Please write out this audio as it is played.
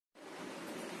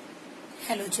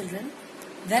Hello children,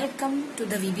 welcome to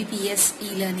the VBPS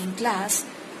e-learning class.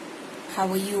 How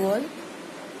are you all?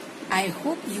 I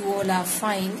hope you all are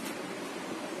fine,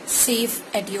 safe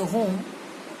at your home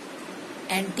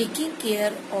and taking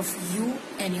care of you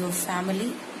and your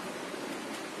family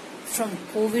from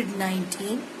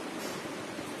COVID-19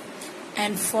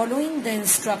 and following the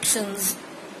instructions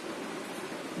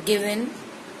given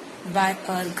by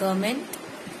our government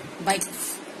by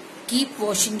keep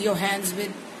washing your hands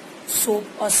with soap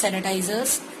or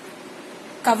sanitizers,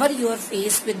 cover your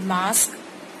face with mask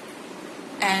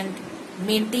and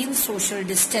maintain social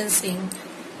distancing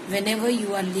whenever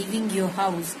you are leaving your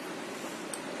house.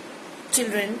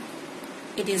 Children,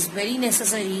 it is very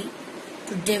necessary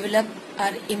to develop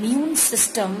our immune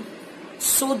system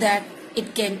so that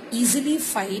it can easily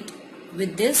fight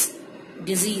with this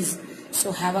disease.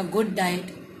 So have a good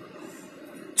diet.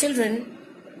 Children,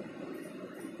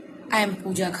 I am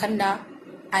Pooja Khanda.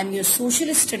 I am your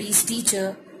social studies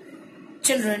teacher.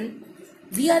 Children,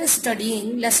 we are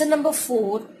studying lesson number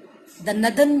 4, the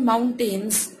Northern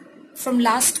Mountains, from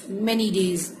last many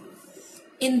days.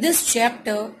 In this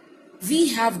chapter, we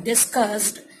have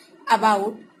discussed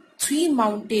about 3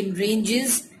 mountain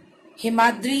ranges,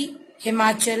 Himadri,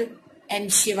 Himachal and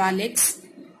Shivaliks.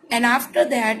 And after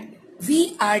that,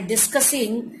 we are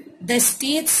discussing the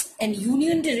states and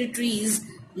union territories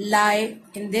lie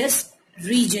in this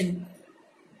region.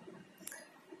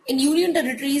 In union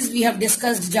territories, we have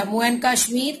discussed Jammu and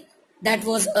Kashmir, that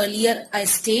was earlier a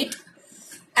state,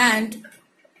 and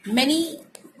many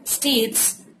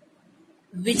states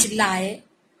which lie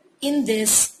in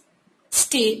this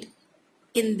state,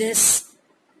 in this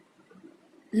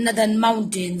northern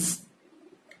mountains,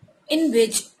 in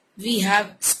which we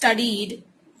have studied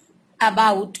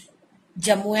about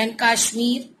Jammu and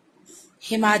Kashmir,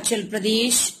 Himachal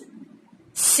Pradesh,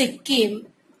 Sikkim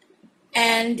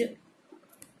and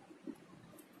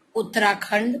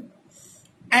Uttarakhand,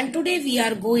 and today we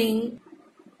are going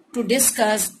to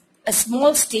discuss a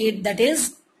small state, that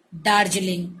is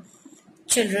Darjeeling.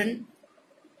 Children,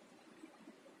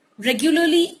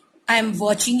 regularly I am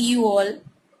watching you all.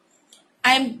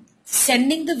 I am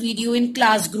sending the video in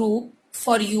class group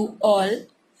for you all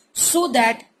so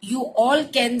that you all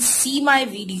can see my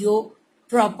video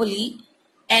properly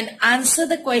and answer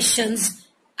the questions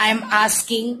I am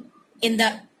asking in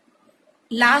the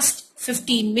last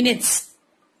 15 minutes.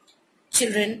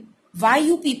 Children, why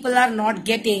you people are not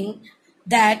getting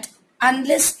that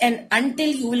unless and until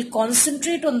you will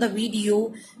concentrate on the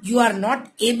video, you are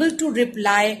not able to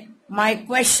reply my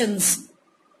questions.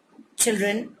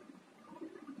 Children,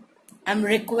 I am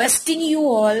requesting you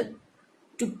all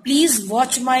to please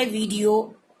watch my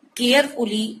video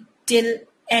carefully till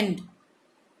end.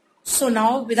 So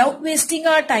now, without wasting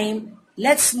our time,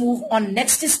 let's move on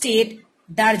next state,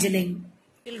 Darjeeling.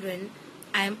 Children,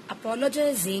 I am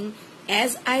apologizing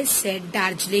as I said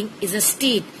Darjeeling is a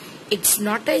state. It's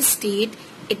not a state,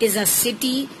 it is a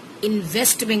city in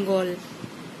West Bengal.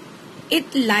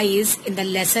 It lies in the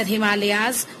Lesser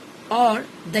Himalayas or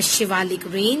the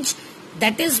Shivalik range.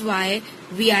 That is why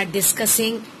we are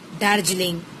discussing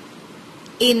Darjeeling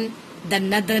in the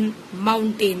northern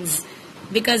mountains,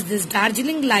 because this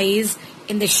Darjeeling lies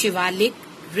in the Shivalik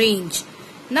range.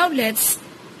 Now let's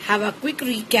have a quick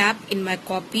recap in my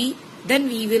copy, then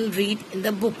we will read in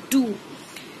the book too.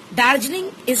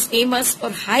 Darjeeling is famous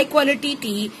for high quality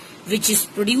tea which is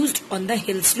produced on the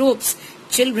hill slopes.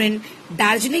 Children,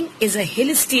 Darjeeling is a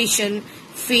hill station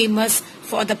famous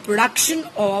for the production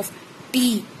of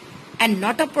tea and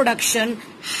not a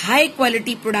high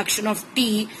quality production of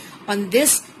tea on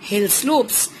this hill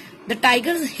slopes. The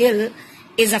Tiger Hill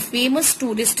is a famous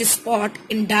tourist spot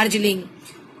in Darjeeling.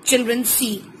 Children,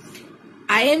 see,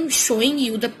 I am showing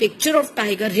you the picture of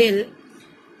Tiger Hill.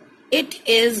 It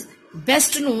is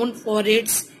best known for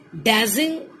its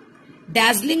dazzling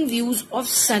views of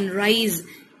sunrise.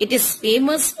 It is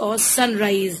famous for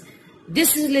sunrise.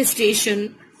 This hill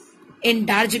station in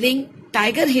Darjeeling,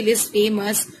 Tiger Hill, is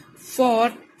famous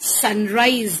for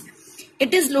sunrise.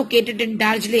 It is located in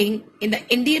Darjeeling in the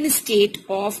Indian state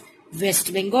of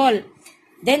West Bengal.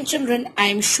 Then children, I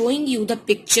am showing you the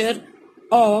picture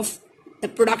of the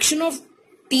production of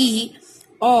tea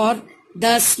or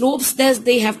the slopes that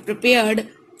they have prepared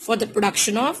for the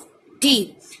production of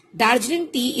tea.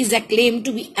 Darjeeling tea is acclaimed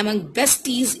to be among best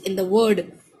teas in the world.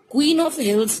 Queen of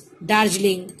Hills,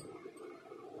 Darjeeling.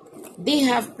 They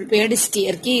have prepared a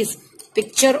staircase.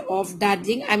 Picture of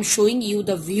Darjeeling. I am showing you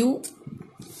the view.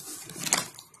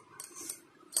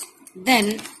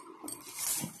 Then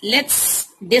let's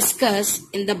discuss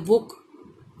in the book.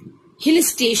 Hill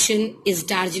station is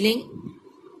Darjeeling.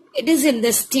 It is in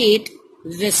the state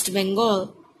West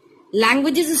Bengal.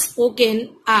 Languages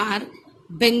spoken are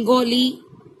Bengali,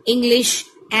 English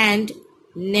and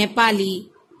Nepali.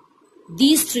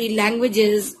 These three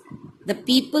languages, the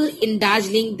people in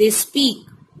Darjeeling, they speak.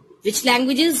 Which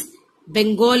languages?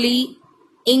 Bengali,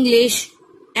 English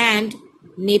and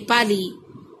Nepali.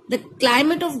 The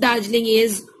climate of Darjeeling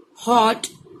is hot,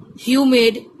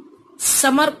 humid,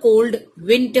 summer cold,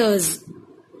 winters.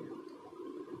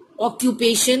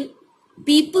 Occupation.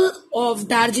 People of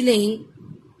Darjeeling,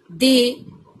 they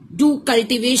do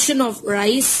cultivation of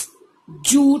rice,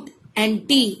 jute and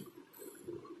tea.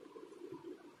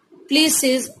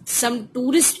 Places, some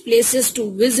tourist places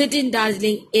to visit in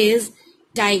Darjeeling is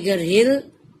Tiger Hill,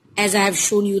 as I have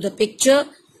shown you the picture,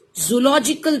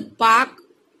 Zoological Park,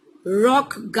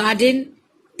 Rock Garden,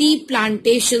 tea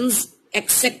plantations,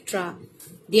 etc.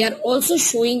 They are also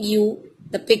showing you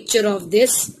the picture of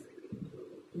this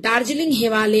Darjeeling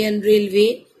Himalayan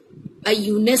Railway, a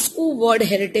UNESCO World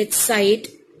Heritage Site,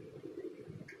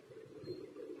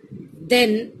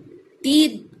 then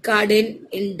tea garden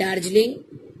in Darjeeling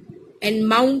and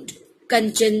Mount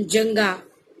Kanchenjunga.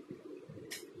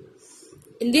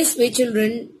 In this way,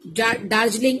 children,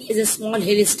 Darjeeling is a small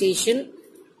hill station.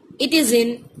 It is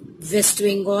in West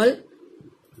Bengal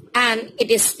and it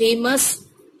is famous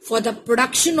for the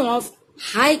production of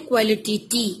high quality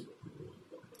tea.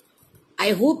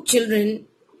 I hope, children,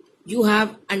 you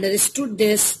have understood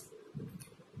this.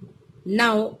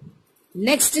 Now,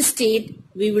 next state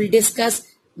we will discuss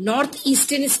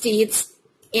northeastern states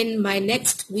in my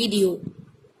next video.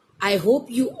 I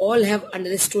hope you all have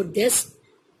understood this.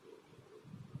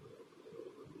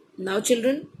 Now,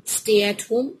 children, stay at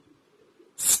home,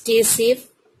 stay safe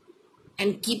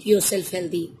and keep yourself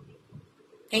healthy.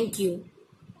 Thank you.